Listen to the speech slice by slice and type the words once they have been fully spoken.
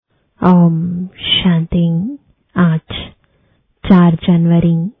ओम शांति। आज 4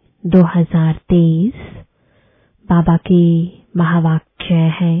 जनवरी 2023। बाबा के महावाक्य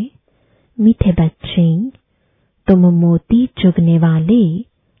है, मीठे बच्चे, तुम मोती चुगने वाले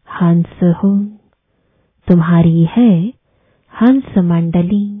हंस हो। तुम्हारी है हंस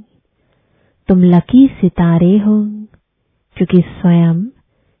मंडली। तुम लकी सितारे हो, क्योंकि स्वयं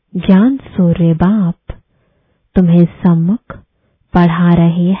ज्ञान सूर्य बाप तुम्हें सम्मुख पढ़ा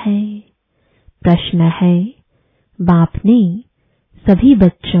रहे हैं। प्रश्न है, बाप ने सभी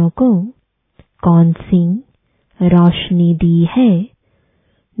बच्चों को कौन सी रोशनी दी है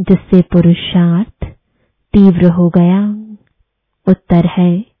जिससे पुरुषार्थ तीव्र हो गया? उत्तर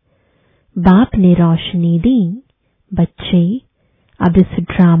है, बाप ने रोशनी दी। बच्चे, अब इस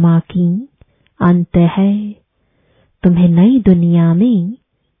ड्रामा की अंत है। तुम्हें नई दुनिया में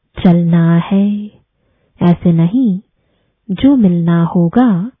चलना है। ऐसे नहीं, जो मिलना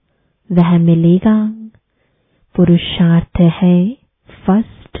होगा वह मिलेगा। पुरुषार्थ है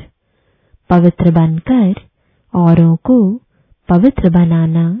फर्स्ट, पवित्र बनकर औरों को पवित्र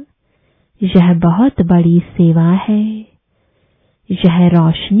बनाना। यह बहुत बड़ी सेवा है। यह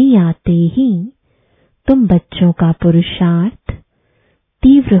रोशनी आते ही तुम बच्चों का पुरुषार्थ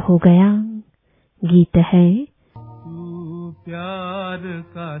तीव्र हो गया। गीत है, तू प्यार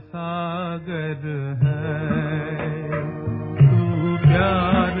का सागर है, तू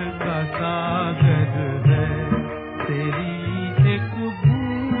प्यार का सागर है। तेरी एक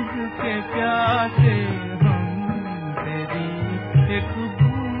बूंद के प्यासे हम, तेरी एक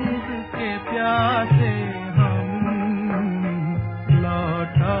बूंद के प्यासे हम।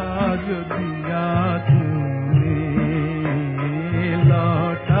 लौटा जो दिया तूने,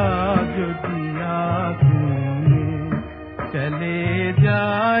 लौटा जो दिया तूने। चले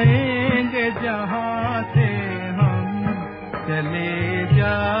जाएंगे जहाँ से हम, चले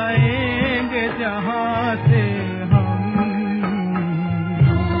जाएंगे जहाँ से हम।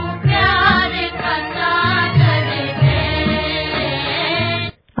 तू प्यार का सागर है।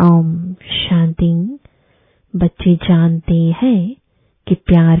 ओम शांति। बच्चे जानते हैं कि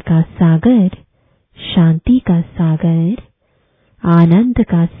प्यार का सागर, शांति का सागर, आनंद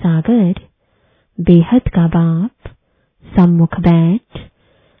का सागर, बेहद का बाप सम्मुख बैठ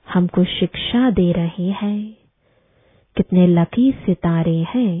हमको शिक्षा दे रहे हैं। कितने लकी सितारे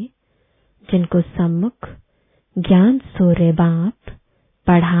हैं जिनको सम्मुख ज्ञान सूर्य बाप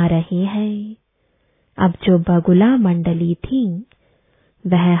पढ़ा रहे हैं। अब जो बगुला मंडली थी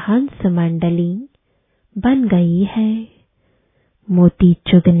वह हंस मंडली बन गई है। मोती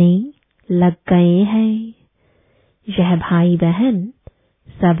चुगने लग गए हैं। यह भाई बहन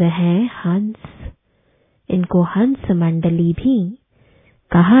सब हैं हंस। इनको हंस मंडली भी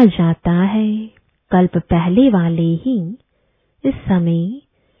कहा जाता है। कल्प पहले वाले ही इस समय,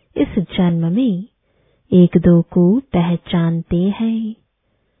 इस जन्म में एक दो को पहचानते हैं।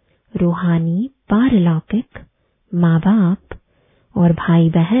 रूहानी पारलौकिक माँ बाप और भाई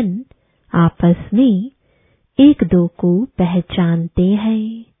बहन आपस में एक दो को पहचानते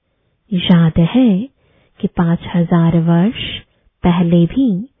हैं। याद है कि 5000 वर्ष पहले भी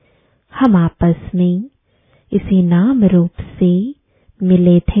हम आपस में इसी नाम रूप से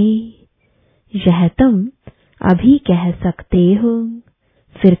मिले थे। यह तुम अभी कह सकते हो,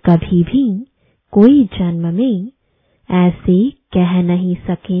 फिर कभी भी कोई जन्म में ऐसे कह नहीं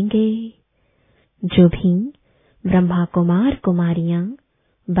सकेंगे। जो भी ब्रह्मा कुमार कुमारियां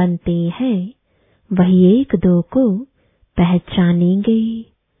बनते हैं वही एक दो को पहचानेंगे।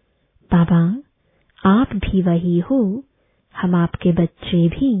 बाबा, आप भी वही हो, हम आपके बच्चे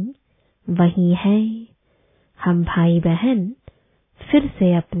भी वही हैं। हम भाई बहन फिर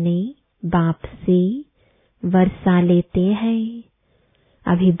से अपने बाप से वर्षा लेते हैं।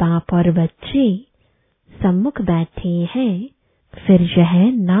 अभी बाप और बच्चे सम्मुख बैठे हैं, फिर यह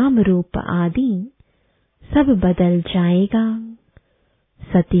नाम रूप आदि सब बदल जाएगा।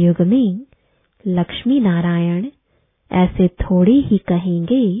 सतयुग में लक्ष्मी नारायण ऐसे थोड़े ही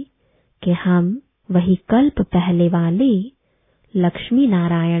कहेंगे कि हम वही कल्प पहले वाले लक्ष्मी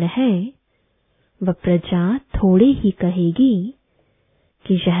नारायण हैं। वह प्रजा थोड़े ही कहेगी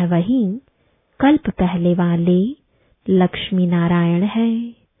कि यह वही कल्प पहले वाले लक्ष्मी नारायण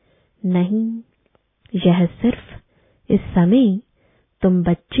है। नहीं, यह सिर्फ इस समय तुम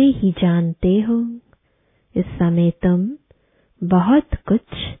बच्चे ही जानते हो। इस समय तुम बहुत कुछ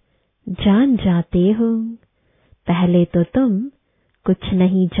जान जाते हो। पहले तो तुम कुछ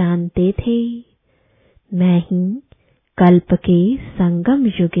नहीं जानते थे। मैं ही कल्प के संगम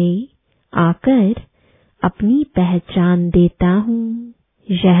युगे आकर अपनी पहचान देता हूँ।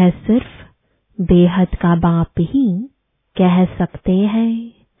 यह सिर्फ बेहद का बाप ही कह सकते हैं।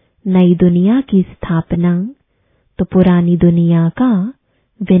 नई दुनिया की स्थापना तो पुरानी दुनिया का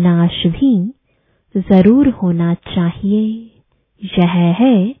विनाश भी जरूर होना चाहिए। यह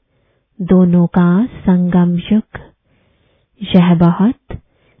है दोनों का संगम युग। यह बहुत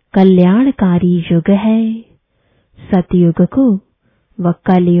कल्याणकारी युग है। सतयुग को व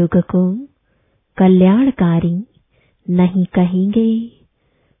कलयुग को कल्याणकारी नहीं कहेंगे।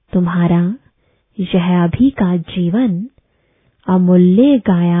 तुम्हारा यह अभी का जीवन अमूल्य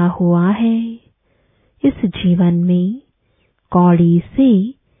गाया हुआ है। इस जीवन में कौड़ी से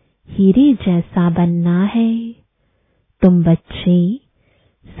हीरे जैसा बनना है। तुम बच्चे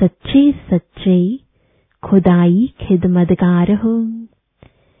सच्चे सच्चे खुदाई खिदमतगार हो।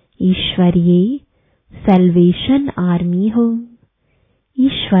 ईश्वरीय सैल्वेशन आर्मी हो।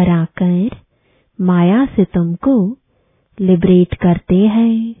 ईश्वर आकर माया से तुमको लिबरेट करते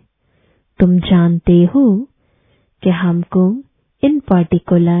हैं। तुम जानते हो कि हमको इन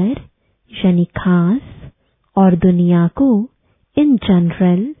पर्टिकुलर यानी खास और दुनिया को इन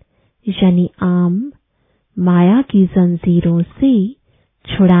जनरल यानी आम माया की जंजीरों से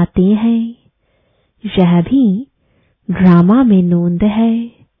छुड़ाते हैं। यह भी ड्रामा में नोंद है।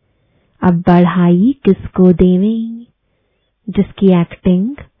 अब बढ़ाई किसको देवें? जिसकी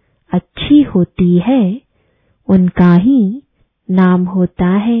एक्टिंग अच्छी होती है उनका ही नाम होता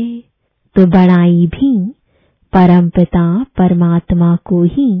है। तो बढ़ाई भी परमपिता परमात्मा को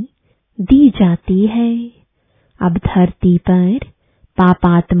ही दी जाती है। अब धरती पर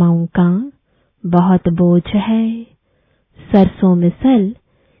पापात्माओं का बहुत बोझ है। सरसों मिसल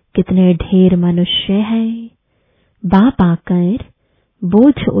कितने ढेर मनुष्य हैं। बाप आकर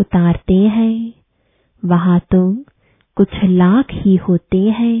बोझ उतारते हैं। वहां तो कुछ लाख ही होते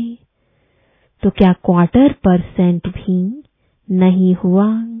हैं। तो क्या 25% भी नहीं हुआ?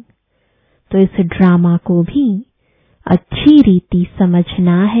 तो इस ड्रामा को भी अच्छी रीति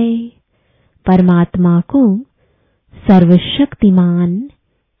समझना है। परमात्मा को सर्वशक्तिमान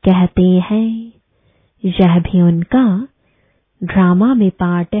कहते हैं। यह भी उनका ड्रामा में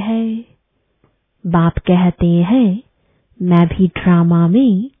पार्ट है। बाप कहते हैं मैं भी ड्रामा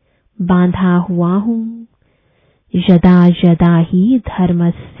में बांधा हुआ हूँ। यदा यदा ही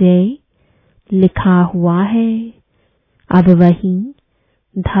धर्मस्य लिखा हुआ है। अब वही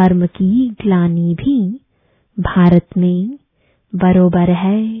धर्म की ग्लानि भी भारत में बरोबर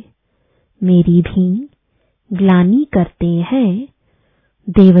है। मेरी भी ग्लानि करते हैं।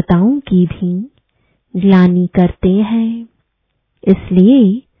 देवताओं की भी ग्लानि करते हैं।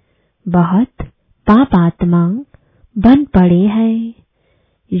 इसलिए बहुत पापात्मा बन पड़े हैं।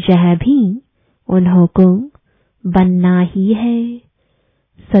 यह भी उन्हों को बनना ही है।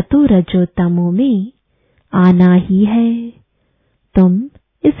 सतो रजो तमो में आना ही है। तुम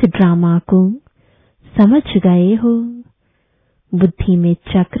इस ड्रामा को समझ गए हो। बुद्धि में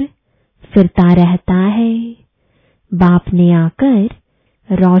चक्र फिरता रहता है। बाप ने आकर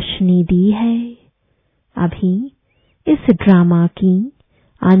रोशनी दी है। अभी इस ड्रामा की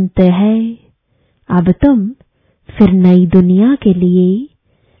अंत है। अब तुम फिर नई दुनिया के लिए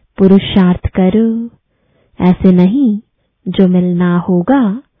पुरुषार्थ करो। ऐसे नहीं जो मिलना होगा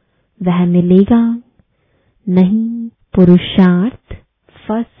वह मिलेगा। नहीं, पुरुषार्थ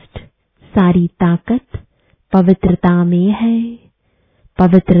फर्स्ट। सारी ताकत पवित्रता में है।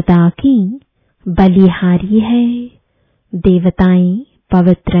 पवित्रता की बलिहारी है। देवताएं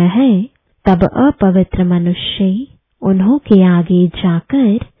पवित्र है। तब अपवित्र मनुष्य उन्हों के आगे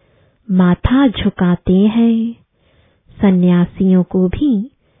जाकर माथा झुकाते हैं। सन्यासियों को भी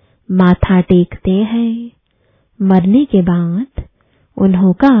माथा टेकते हैं। मरने के बाद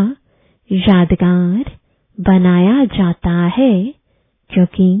उन्हों का यादगार बनाया जाता है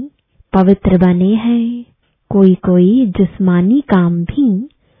क्योंकि पवित्र बने हैं। कोई कोई जिस्मानी काम भी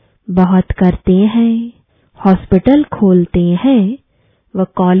बहुत करते हैं। हॉस्पिटल खोलते हैं व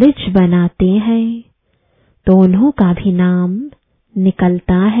कॉलेज बनाते हैं तो उन्हों का भी नाम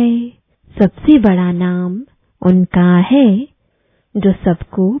निकलता है। सबसे बड़ा नाम उनका है जो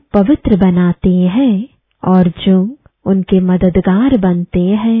सबको पवित्र बनाते हैं और जो उनके मददगार बनते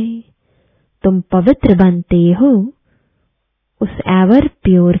हैं। तुम पवित्र बनते हो उस एवर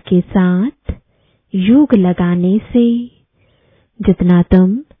प्योर के साथ योग लगाने से। जितना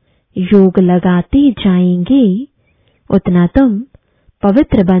तुम योग लगाते जाएंगे उतना तुम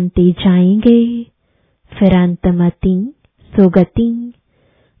पवित्र बनते जाएंगे। फिर अंतमति सुगति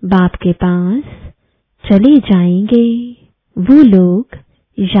बाप के पास चले जाएंगे। वो लोग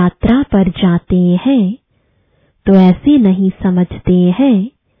यात्रा पर जाते हैं तो ऐसे नहीं समझते हैं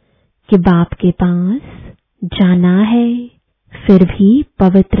कि बाप के पास जाना है। फिर भी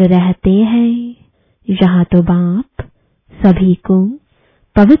पवित्र रहते हैं। यहाँ तो बाप सभी को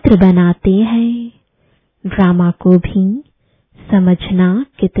पवित्र बनाते हैं। ड्रामा को भी समझना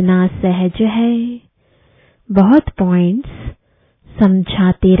कितना सहज है। बहुत पॉइंट्स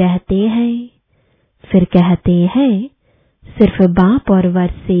समझाते रहते हैं, फिर कहते हैं सिर्फ बाप और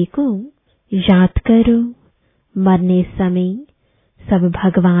वर्षे को याद करो। मरने समय सब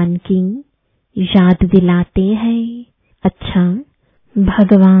भगवान की याद दिलाते हैं। अच्छा,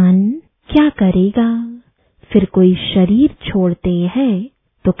 भगवान क्या करेगा? फिर कोई शरीर छोड़ते हैं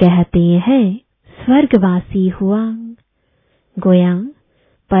तो कहते हैं स्वर्गवासी हुआ। गोया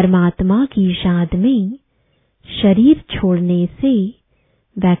परमात्मा की याद में शरीर छोड़ने से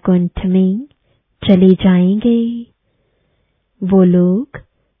वैकुंठ में चले जाएंगे। वो लोग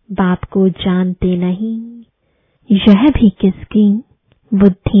बाप को जानते नहीं। यह भी किसकी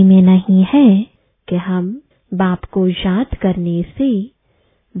बुद्धि में नहीं है कि हम बाप को याद करने से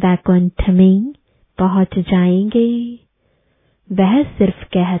वैकुंठ में पहुंच जाएंगे। वह सिर्फ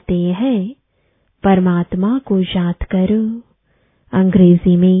कहते हैं परमात्मा को याद करो।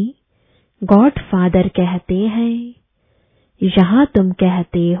 अंग्रेजी में गॉड फादर कहते हैं। यहाँ तुम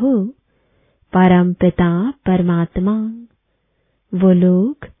कहते हो परम पिता परमात्मा। वो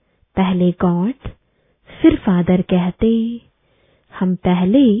लोग पहले गॉड फिर फादर कहते। हम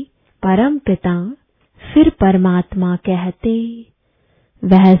पहले परम पिता फिर परमात्मा कहते।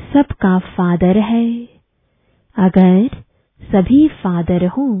 वह सबका फादर है। अगर सभी फादर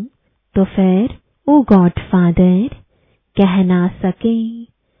हों तो फिर ओ गॉड फादर कह ना सके।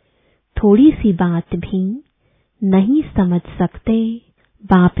 थोड़ी सी बात भी नहीं समझ सकते।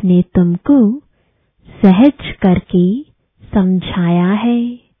 बाप ने तुमको सहज करके समझाया है।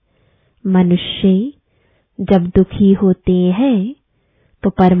 मनुष्य जब दुखी होते हैं तो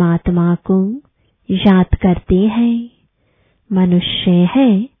परमात्मा को याद करते हैं। मनुष्य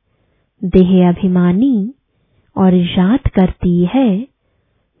है देह अभिमानी और याद करती है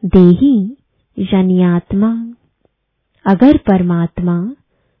देही यानी आत्मा। अगर परमात्मा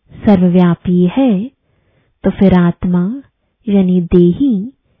सर्वव्यापी है तो फिर आत्मा यानी देही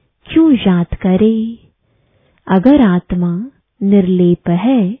क्यों याद करे? अगर आत्मा निर्लेप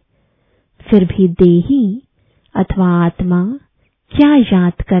है फिर भी देही अथवा आत्मा क्या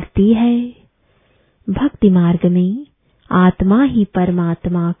याद करती है? भक्ति मार्ग में आत्मा ही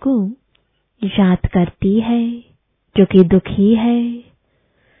परमात्मा को याद करती है जो कि दुखी है।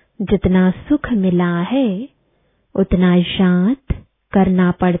 जितना सुख मिला है उतना याद करना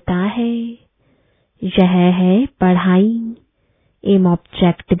पड़ता है। यह है पढ़ाई। एम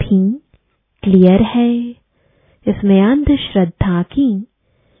ऑब्जेक्ट भी क्लियर है। इसमें अंधश्रद्धा की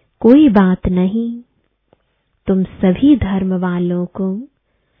कोई बात नहीं। तुम सभी धर्म वालों को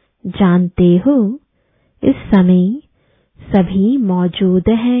जानते हो। इस समय सभी मौजूद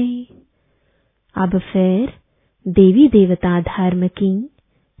हैं। अब फिर देवी देवता धर्म की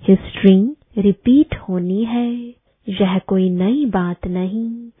हिस्ट्री रिपीट होनी है। यह कोई नई बात नहीं।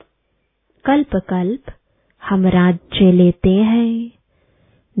 कल्प कल्प हम राज्य लेते हैं।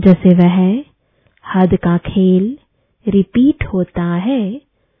 जैसे वह हद का खेल रिपीट होता है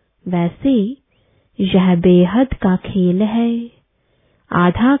वैसे यह बेहद का खेल है।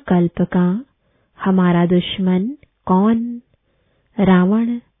 आधा कल्प का हमारा दुश्मन कौन?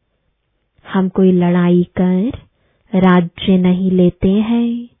 रावण। हम कोई लड़ाई कर राज्य नहीं लेते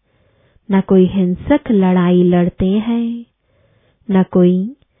हैं, न कोई हिंसक लड़ाई लड़ते हैं, न कोई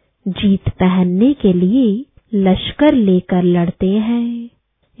जीत पहनने के लिए लश्कर लेकर लड़ते हैं।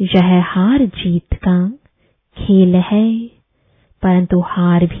 यह हार जीत का खेल है, परंतु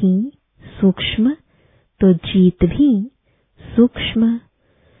हार भी सूक्ष्म तो जीत भी सूक्ष्म।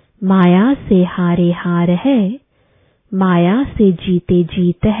 माया से हारे हार है, माया से जीते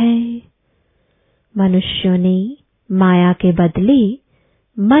जीत है। मनुष्यों ने माया के बदले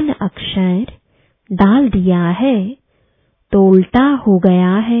मन अक्षर डाल दिया है तो उल्टा हो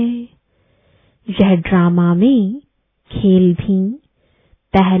गया है। यह ड्रामा में खेल भी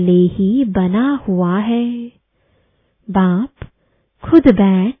पहले ही बना हुआ है। बाप खुद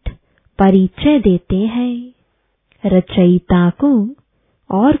बैठ परिचय देते हैं। रचयिता को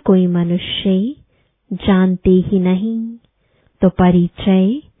और कोई मनुष्य जानते ही नहीं तो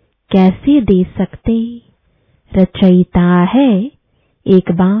परिचय कैसे दे सकते? रचयिता है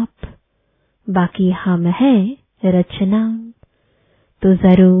एक बाप, बाकी हम हैं रचना। तो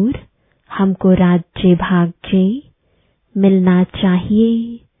जरूर हमको राज्य भाग्य मिलना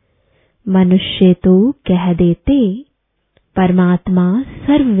चाहिए। मनुष्य तो कह देते परमात्मा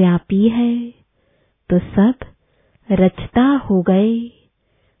सर्वव्यापी है तो सब रचता हो गए।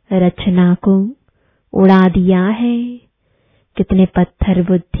 रचना को उड़ा दिया है। कितने पत्थर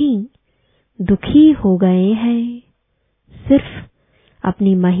बुद्धि दुखी हो गए हैं। सिर्फ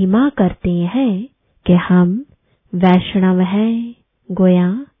अपनी महिमा करते हैं कि हम वैष्णव हैं, गोया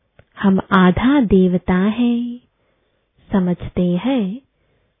हम आधा देवता हैं। समझते हैं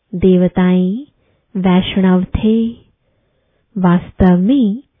देवताएं वैष्णव थे। वास्तव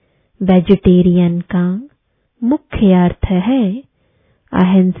में वेजिटेरियन का मुख्य अर्थ है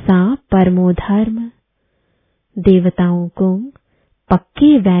अहिंसा परमो धर्म। देवताओं को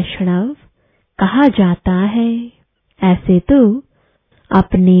पक्के वैष्णव कहा जाता है। ऐसे तो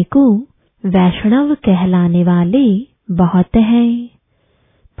अपने को वैष्णव कहलाने वाले बहुत हैं,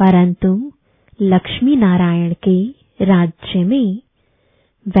 परंतु लक्ष्मी नारायण के राज्य में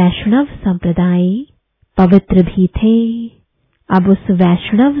वैष्णव संप्रदाय पवित्र भी थे। अब उस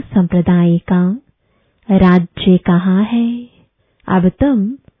वैष्णव संप्रदाय का राज्य कहाँ है? अब तुम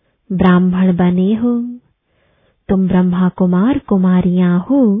ब्राह्मण बने हो, तुम ब्रह्मा कुमार कुमारियां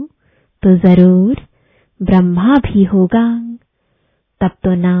हो, तो जरूर ब्रह्मा भी होगा। तब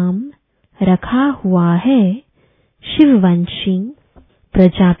तो नाम रखा हुआ है शिववंशी,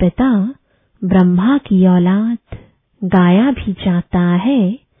 प्रजापिता ब्रह्मा की औलाद। गाया भी जाता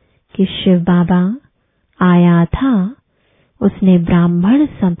है कि शिव बाबा आया था, उसने ब्राह्मण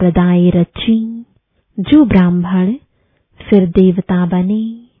संप्रदाय रची। जो ब्राह्मण फिर देवता बने।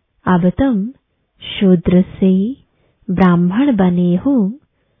 अब तुम शूद्र से ब्राह्मण बने हो,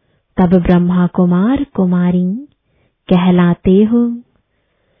 तब ब्रह्मा कुमार कुमारी कहलाते हो।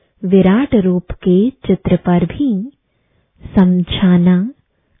 विराट रूप के चित्र पर भी समझाना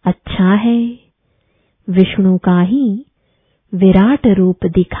अच्छा है। विष्णु का ही विराट रूप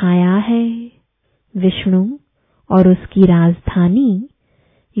दिखाया है। विष्णु और उसकी राजधानी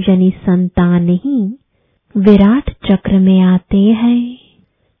यानी संतान ही विराट चक्र में आते हैं।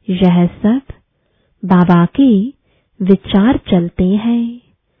 यह सब बाबा के विचार चलते हैं।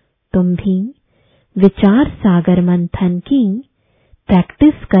 तुम भी विचार सागर मंथन की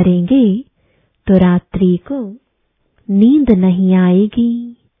प्रैक्टिस करेंगे तो रात्रि को नींद नहीं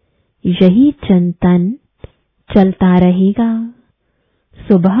आएगी। यही चिंतन चलता रहेगा।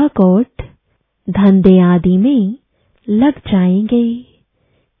 सुबह कोट धंधे आदि में लग जाएंगे।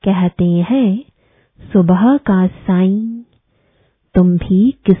 कहते हैं सुबह का साईं। तुम भी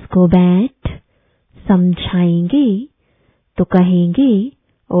किसको बैठ समझाएंगे तो कहेंगे,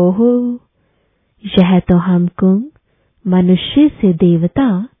 ओहो यह तो हमको मनुष्य से देवता,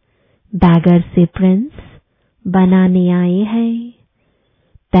 बैगर से प्रिंस बनाने आए हैं।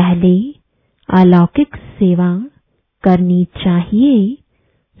 पहले अलौकिक सेवा करनी चाहिए,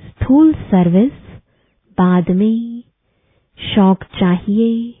 स्थूल सर्विस बाद में। शौक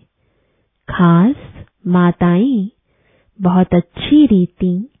चाहिए। खास माताएं बहुत अच्छी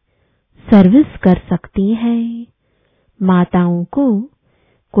रीति सर्विस कर सकती हैं। माताओं को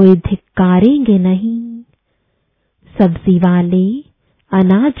कोई धिक्कारेंगे नहीं। सब्जी वाले,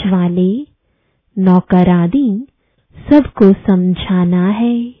 अनाज वाले, नौकर आदि सबको समझाना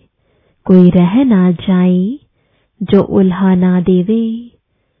है। कोई रह ना जाए जो उल्हा ना देवे।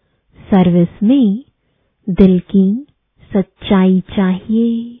 सर्विस में दिल की सच्चाई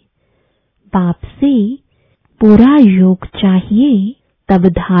चाहिए। बाप से पूरा योग चाहिए, तब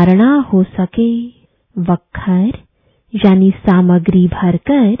धारणा हो सके। वक्खर यानी सामग्री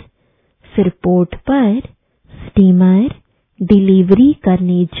भरकर फिर पोर्ट पर स्टीमर डिलीवरी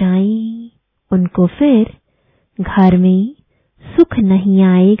करने जाएं। उनको फिर घर में सुख नहीं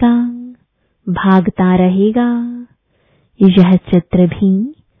आएगा, भागता रहेगा। यह चित्र भी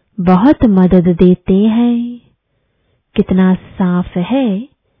बहुत मदद देते हैं। कितना साफ है।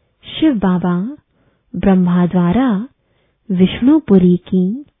 शिव बाबा ब्रह्मा द्वारा विष्णुपुरी की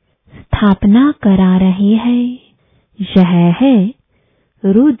स्थापना करा रहे हैं। यह है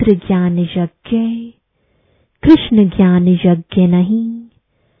रुद्र ज्ञान यज्ञ, कृष्ण ज्ञान यज्ञ नहीं।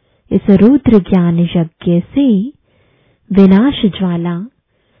 इस रुद्र ज्ञान यज्ञ से विनाश ज्वाला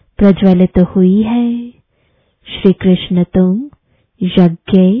प्रज्वलित हुई है। श्री कृष्ण तुम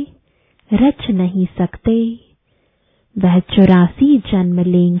यज्ञ रच नहीं सकते। वह 84 जन्म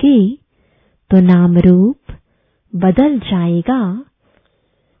लेंगे तो नाम रूप बदल जाएगा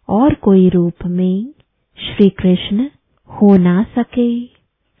और कोई रूप में श्री कृष्ण हो ना सके।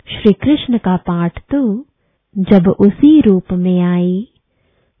 श्री कृष्ण का पाठ तो जब उसी रूप में आए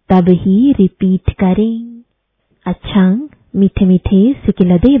तब ही रिपीट करें। अच्छा, मीठे मीठे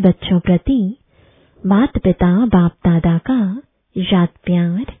सिकिलदे बच्चों प्रति माता पिता बाप दादा का याद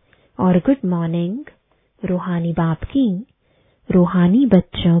प्यार और गुड मॉर्निंग। रूहानी बाप की रूहानी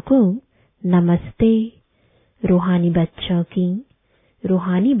बच्चों को नमस्ते। रूहानी बच्चों की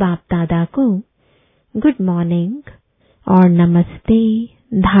रूहानी बाप दादा को गुड मॉर्निंग और नमस्ते।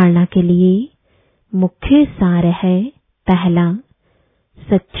 धारणा के लिए मुख्य सार है, पहला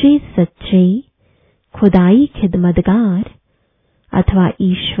सच्चे सच्चे खुदाई खिदमतगार अथवा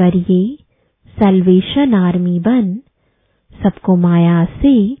ईश्वरीय सैल्वेशन आर्मी बन सबको माया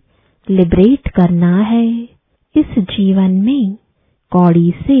से लिबरेट करना है। इस जीवन में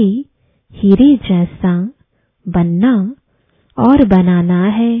कौड़ी से हीरे जैसा बनना और बनाना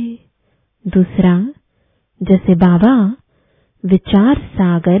है। दूसरा, जैसे बाबा विचार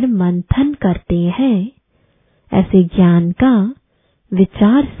सागर मंथन करते हैं, ऐसे ज्ञान का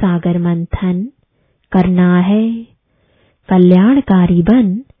विचार सागर मंथन करना है। कल्याणकारी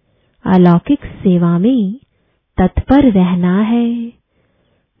बन अलौकिक सेवा में तत्पर रहना है।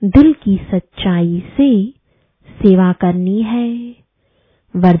 दिल की सच्चाई से सेवा करनी है।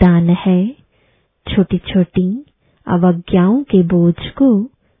 वरदान है छोटी छोटी अवज्ञाओं के बोझ को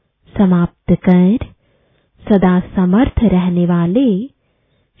समाप्त कर सदा समर्थ रहने वाले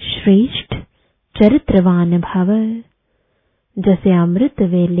श्रेष्ठ चरित्रवान भव। जैसे अमृत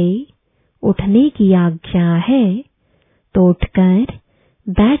वेले उठने की आज्ञा है तो उठकर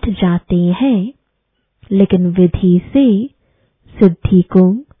बैठ जाते हैं, लेकिन विधि से सिद्धि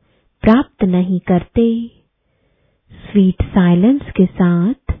को प्राप्त नहीं करते। स्वीट साइलेंस के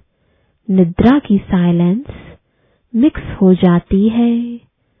साथ निद्रा की साइलेंस मिक्स हो जाती है।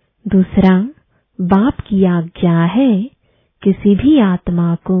 दूसरा, बाप की आज्ञा है किसी भी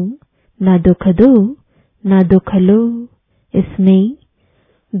आत्मा को न दुख दो न दुख लो। इसमें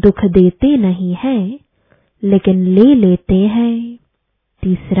दुख देते नहीं है लेकिन ले लेते हैं।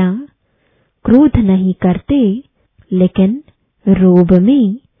 तीसरा, क्रोध नहीं करते लेकिन रोब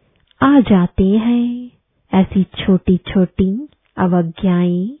में आ जाते हैं। ऐसी छोटी छोटी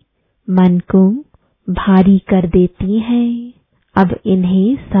अवज्ञाएं मन को भारी कर देती हैं। अब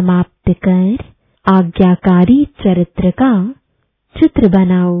इन्हें समाप्त कर आज्ञाकारी चरित्र का चित्र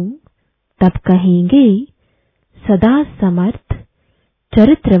बनाओ, तब कहेंगे सदा समर्थ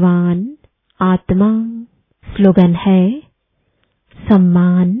चरित्रवान आत्मा। स्लोगन है,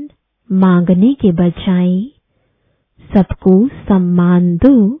 सम्मान मांगने के बजाय सबको सम्मान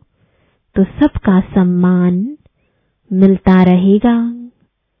दो तो सबका सम्मान मिलता रहेगा।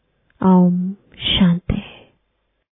 ओम शांति।